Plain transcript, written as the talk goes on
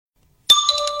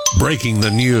breaking the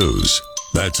news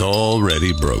that's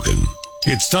already broken.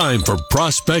 It's time for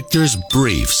Prospectors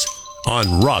Briefs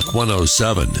on Rock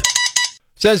 107.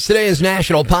 Says today is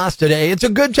National Pasta Day. It's a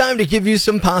good time to give you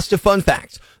some pasta fun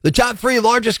facts. The top 3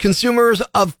 largest consumers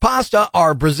of pasta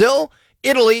are Brazil,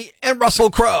 Italy, and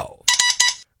Russell Crowe.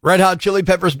 Red Hot Chili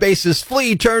Peppers bassist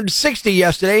Flea turned 60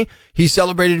 yesterday. He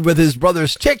celebrated with his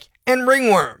brothers Tick and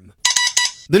Ringworm.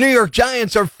 The New York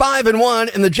Giants are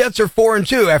 5-1 and the Jets are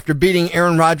 4-2 after beating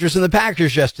Aaron Rodgers and the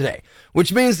Packers yesterday,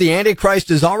 which means the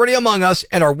Antichrist is already among us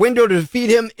and our window to defeat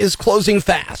him is closing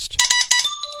fast.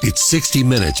 It's 60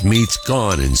 Minutes meets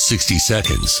Gone in 60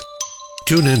 Seconds.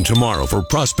 Tune in tomorrow for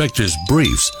Prospectors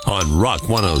Briefs on Rock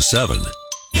 107.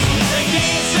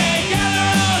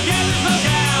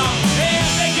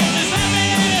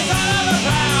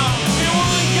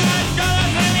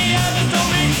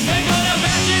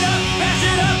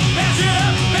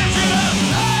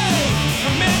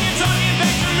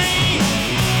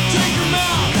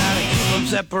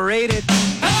 Separated.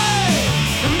 Hey!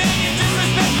 The man you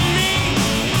disrespecting me.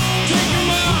 Take him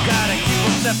out. You gotta keep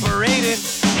them separated.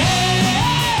 Hey!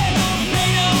 Hey! Don't pay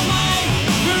no mind.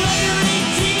 You're under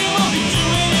 18 and won't be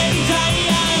doing anytime.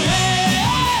 Hey!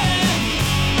 Hey!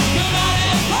 Come out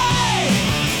and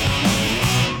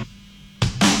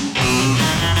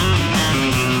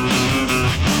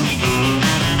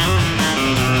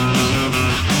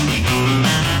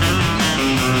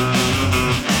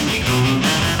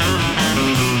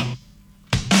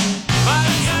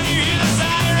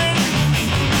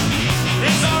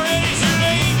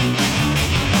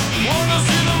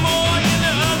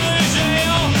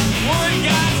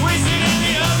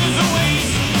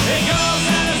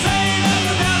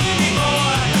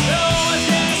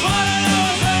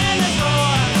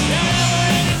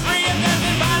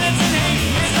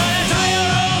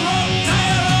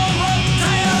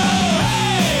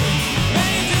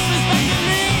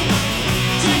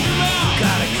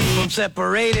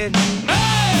separated. Hey!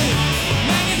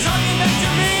 Man, you're talking back to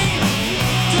me.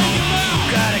 Take him out. You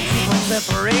gotta keep them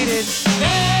separated.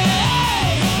 Hey!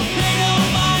 Hey! Pay no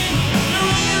mind.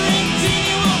 You're under 18,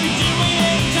 you won't be doing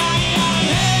anytime.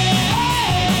 Hey!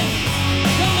 Hey!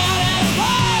 Come out and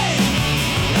play.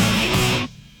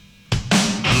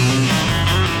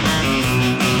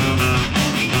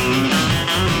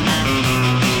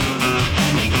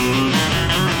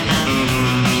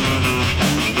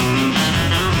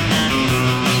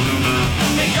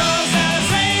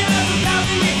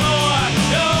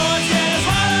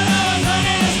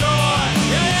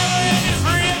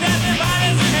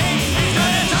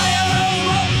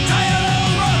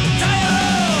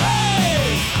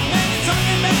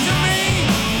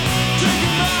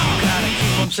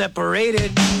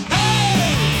 Separated.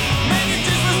 Hey! Man, you're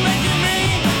disrespecting me.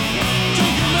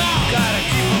 Take him out. Gotta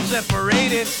keep them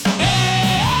separated.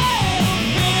 Hey! Hey!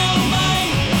 Pay no mind.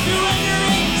 You're under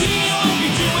 18, you won't be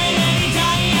doing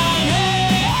anytime.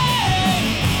 Hey!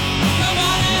 Hey! Come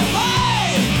on and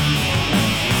play.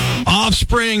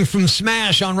 Offspring from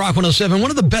Smash on Rock 107.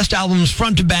 One of the best albums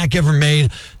front to back ever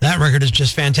made. That record is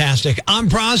just fantastic. I'm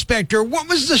Prospector. What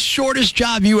was the shortest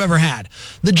job you ever had?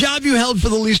 The job you held for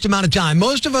the least amount of time.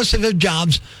 Most of us have had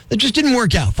jobs that just didn't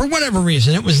work out for whatever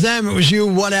reason. It was them, it was you,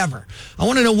 whatever. I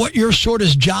want to know what your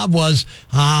shortest job was,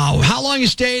 how long you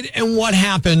stayed, and what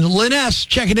happened. Lynn S.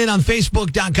 checking in on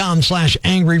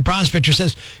Facebook.com/Angry Prospector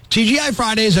says, TGI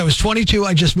Fridays, I was 22.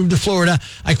 I just moved to Florida.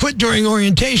 I quit during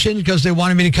orientation because they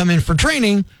wanted me to come in for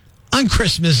training on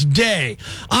Christmas Day.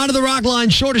 On to the Rock line,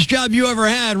 shortest job you ever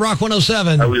had, Rock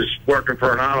 107. I was working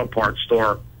for an auto parts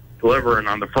store, delivering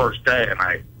on the first day, and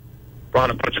I brought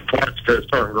a bunch of parts to a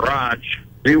certain garage.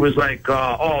 He was like,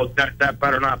 that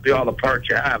better not be all the parts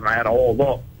you have. And I had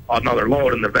another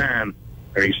load in the van,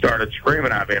 and he started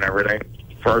screaming at me and everything.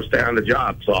 First day on the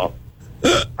job, so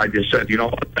I just said, you know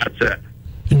what, that's it.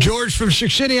 George from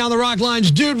Sick City on the Rock lines.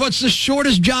 Dude, what's the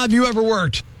shortest job you ever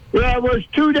worked? Well, it was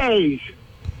 2 days.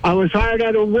 I was hired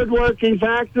at a woodworking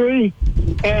factory,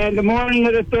 and the morning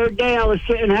of the third day, I was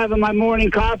sitting having my morning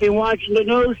coffee and watching the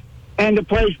news, and the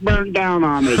place burnt down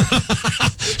on me.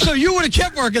 So you would have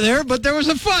kept working there, but there was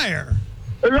a fire.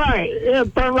 Right.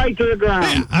 It burnt right to the ground.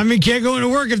 Yeah, I mean, can't go into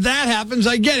work if that happens.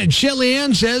 I get it. Shelly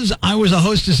Ann says, I was a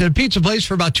hostess at a pizza place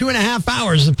for about 2.5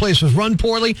 hours. The place was run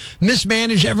poorly,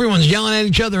 mismanaged. Everyone's yelling at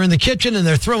each other in the kitchen, and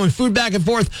they're throwing food back and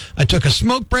forth. I took a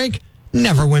smoke break.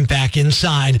 Never went back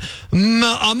inside.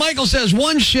 Michael says,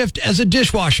 1 shift as a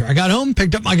dishwasher. I got home,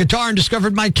 picked up my guitar, and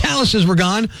discovered my calluses were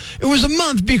gone. It was a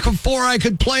month before I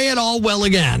could play it all well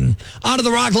again. On to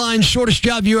the Rock line, shortest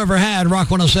job you ever had,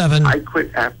 Rock 107. I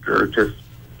quit after just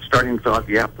starting to fill out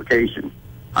the application.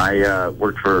 I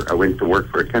went to work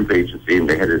for a temp agency, and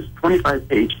they had this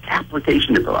 25-page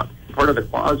application to fill out. Part of the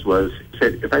clause was,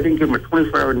 said, if I didn't give them a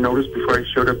 24-hour notice before I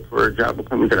showed up for a job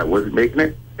appointment that I wasn't making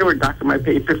it, they were docking my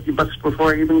pay $50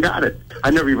 before I even got it.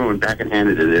 I never even went back and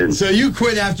handed it in. So you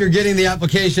quit after getting the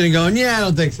application and going, yeah, I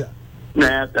don't think so.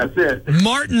 Nah, that's it.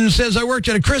 Martin says, I worked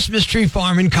at a Christmas tree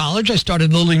farm in college. I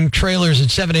started loading trailers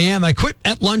at 7 a.m. I quit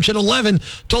at lunch at 11.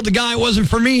 Told the guy it wasn't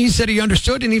for me. He said he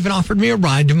understood and even offered me a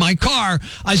ride to my car.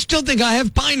 I still think I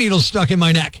have pine needles stuck in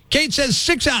my neck. Kate says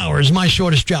 6 hours, my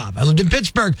shortest job. I lived in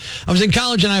Pittsburgh. I was in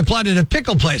college and I applied at a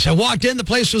pickle place. I walked in. The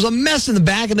place was a mess in the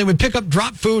back, and they would pick up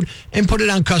drop food and put it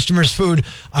on customers' food.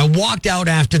 I walked out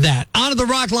after that. On to the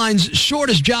Rock Line's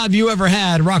shortest job you ever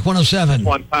had, Rock 107.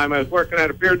 One time I was working at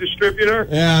a beer distributor.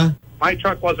 Yeah. My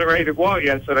truck wasn't ready to go out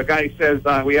yet, so the guy says,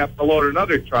 we have to load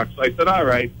another truck. So I said, all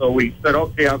right. So we said,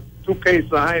 okay, I'll 2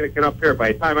 cases of Heineken up here.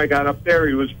 By the time I got up there,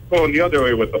 he was going the other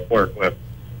way with the forklift.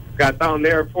 Got down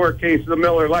there, 4 cases of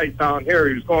Miller Lite down here.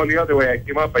 He was going the other way. I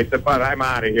came up. I said, but I'm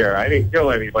out of here. I didn't kill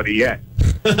anybody yet.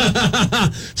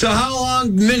 So how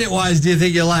long, minute-wise, do you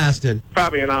think you lasted?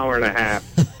 Probably an hour and a half.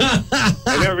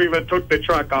 I never even took the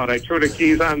truck out. I threw the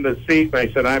keys on the seat, and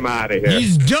I said, I'm out of here.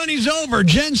 He's done, he's over.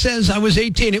 Jen says, I was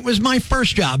 18. It was my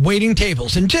first job, waiting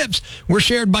tables, and tips were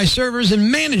shared by servers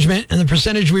and management, and the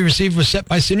percentage we received was set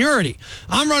by seniority.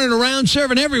 I'm running around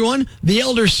serving everyone. The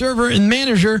elder server and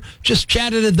manager just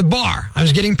chatted at the bar. I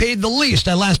was getting paid the least.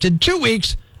 I lasted 2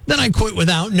 weeks, then I quit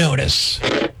without notice.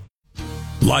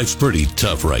 Life's pretty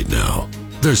tough right now.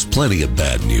 There's plenty of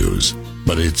bad news,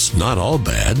 but it's not all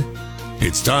bad.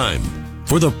 It's time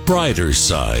for the brighter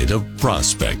side of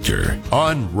Prospector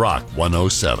on Rock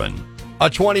 107. A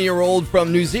 20-year-old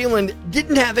from New Zealand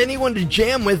didn't have anyone to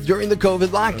jam with during the COVID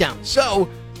lockdown, so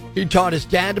he taught his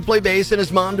dad to play bass and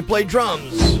his mom to play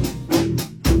drums.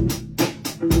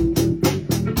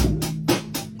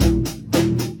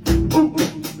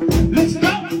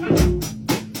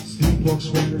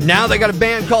 Now they got a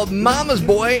band called Mama's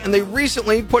Boy, and they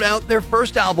recently put out their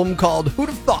first album called Who'd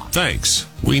Have Thought? Thanks.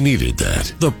 We needed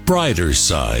that. The brighter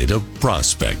side of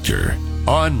Prospector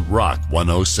on Rock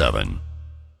 107.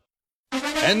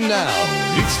 And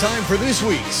now, it's time for this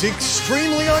week's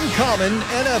extremely uncommon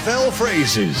NFL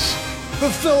phrases.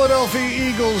 The Philadelphia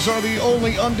Eagles are the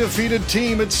only undefeated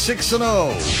team at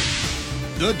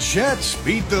 6-0. The Jets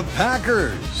beat the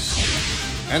Packers.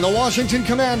 And the Washington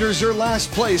Commanders are last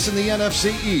place in the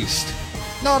NFC East.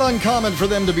 Not uncommon for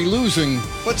them to be losing,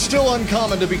 but still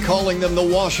uncommon to be calling them the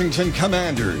Washington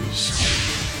Commanders.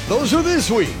 Those are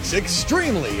this week's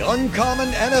extremely uncommon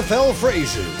NFL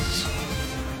phrases.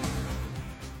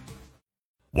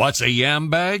 What's a yam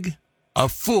bag? A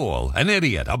fool, an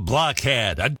idiot, a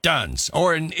blockhead, a dunce,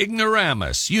 or an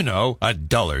ignoramus. You know, a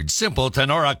dullard, simpleton,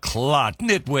 or a clot,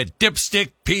 nitwit,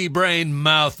 dipstick, pea-brain,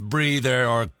 mouth breather,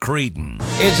 or cretin.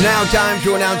 It's now time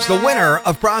to announce the winner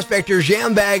of Prospector's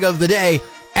Jam Bag of the Day,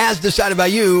 as decided by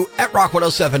you at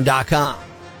rock107.com.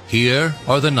 Here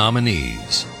are the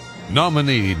nominees.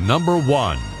 Nominee number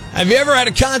 1. Have you ever had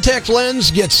a contact lens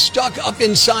get stuck up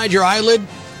inside your eyelid?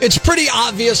 It's pretty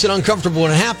obvious and uncomfortable when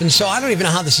it happens, so I don't even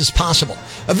know how this is possible.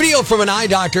 A video from an eye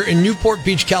doctor in Newport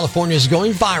Beach, California is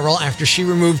going viral after she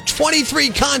removed 23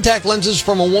 contact lenses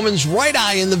from a woman's right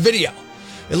eye in the video.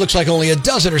 It looks like only a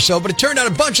dozen or so, but it turned out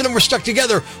a bunch of them were stuck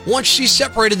together. Once she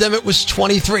separated them, it was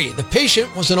 23. The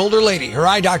patient was an older lady. Her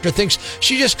eye doctor thinks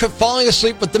she just kept falling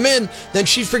asleep with them in, then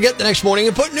she'd forget the next morning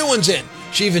and put new ones in.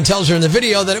 She even tells her in the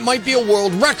video that it might be a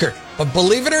world record, but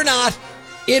believe it or not,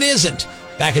 it isn't.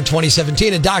 Back in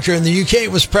 2017, a doctor in the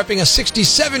UK was prepping a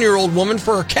 67-year-old woman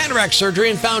for her cataract surgery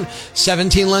and found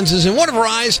 17 lenses in one of her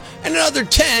eyes and another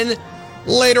 10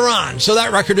 later on. So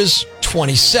that record is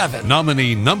 27.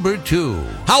 Nominee number 2.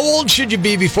 How old should you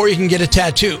be before you can get a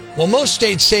tattoo? Well, most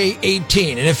states say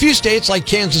 18. In a few states, like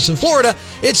Kansas and Florida,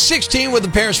 it's 16 with the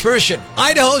parents' permission.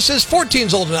 Idaho says 14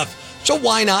 is old enough, so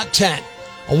why not 10?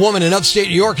 A woman in upstate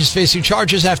New York is facing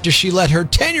charges after she let her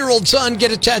 10-year-old son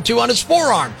get a tattoo on his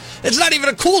forearm. It's not even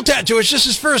a cool tattoo. It's just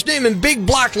his first name in big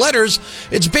block letters.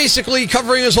 It's basically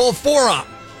covering his whole forearm.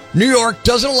 New York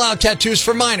doesn't allow tattoos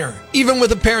for minor, even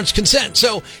with a parent's consent.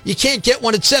 So you can't get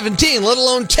one at 17, let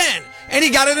alone 10. And he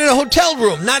got it in a hotel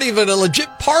room, not even a legit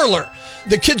parlor.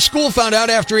 The kid's school found out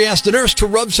after he asked the nurse to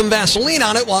rub some Vaseline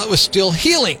on it while it was still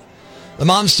healing. The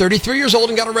mom's 33 years old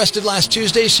and got arrested last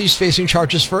Tuesday. She's facing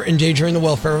charges for endangering the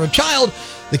welfare of a child.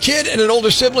 The kid and an older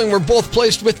sibling were both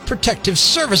placed with protective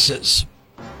services.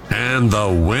 And the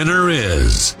winner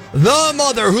is the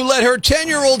mother who let her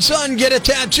 10-year-old son get a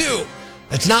tattoo.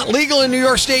 It's not legal in New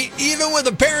York State, even with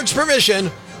a parent's permission,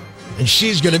 and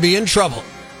she's going to be in trouble.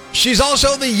 She's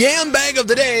also the Yam Bag of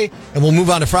the Day, and we'll move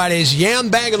on to Friday's Yam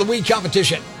Bag of the Week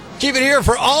competition. Keep it here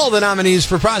for all the nominees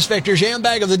for Prospector's Yam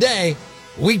Bag of the Day,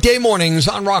 weekday mornings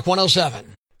on Rock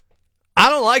 107. I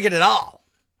don't like it at all.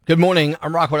 Good morning.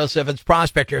 I'm Rock 107's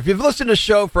Prospector. If you've listened to the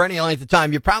show for any length of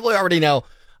time, you probably already know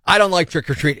I don't like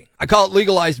trick-or-treating. I call it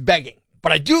legalized begging.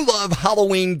 But I do love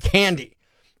Halloween candy.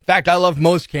 In fact, I love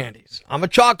most candies. I'm a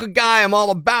chocolate guy. I'm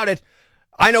all about it.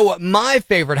 I know what my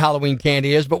favorite Halloween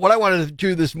candy is, but what I wanted to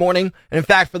do this morning, and in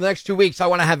fact, for the next 2 weeks, I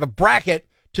want to have a bracket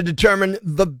to determine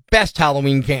the best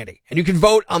Halloween candy. And you can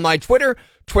vote on my Twitter,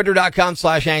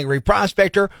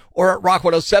 twitter.com/angryprospector, or at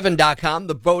rock107.com.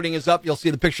 The voting is up. You'll see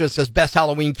the picture that says best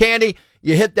Halloween candy.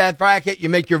 You hit that bracket. You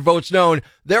make your votes known.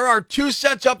 There are 2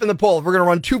 sets up in the poll. We're going to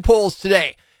run 2 polls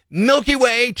today. Milky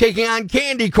Way taking on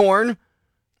candy corn,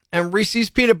 and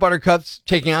Reese's Peanut Butter Cups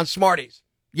taking on Smarties.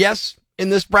 Yes, in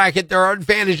this bracket, there are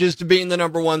advantages to being the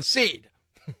number 1 seed.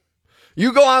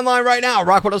 You go online right now,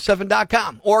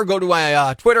 rock107.com, or go to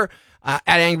my Twitter, at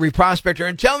Angry Prospector,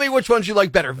 and tell me which ones you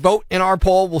like better. Vote in our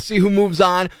poll. We'll see who moves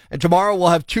on, and tomorrow we'll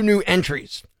have 2 new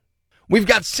entries. We've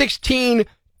got 16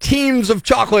 teams of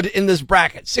chocolate in this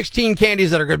bracket, 16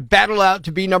 candies that are going to battle out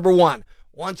to be number 1.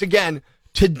 Once again,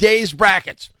 today's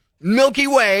brackets: Milky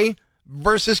Way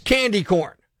versus candy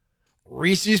corn,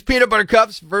 Reese's Peanut Butter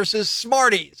Cups versus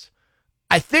Smarties.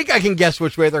 I think I can guess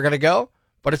which way they're going to go,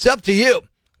 but it's up to you.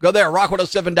 Go there,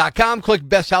 rock107.com, click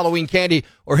Best Halloween Candy,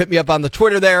 or hit me up on the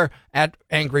Twitter there at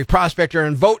Angry Prospector,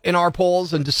 and vote in our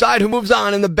polls and decide who moves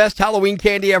on in the Best Halloween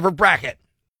Candy Ever bracket.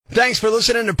 Thanks for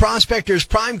listening to Prospector's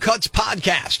Prime Cuts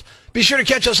podcast. Be sure to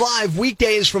catch us live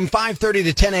weekdays from 5:30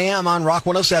 to 10 a.m. on Rock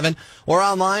 107 or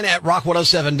online at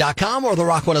rock107.com or the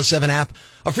Rock 107 app,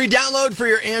 a free download for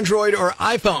your Android or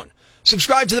iPhone.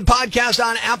 Subscribe to the podcast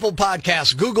on Apple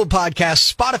Podcasts, Google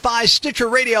Podcasts, Spotify, Stitcher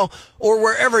Radio, or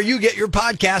wherever you get your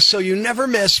podcasts so you never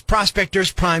miss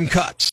Prospector's Prime Cuts.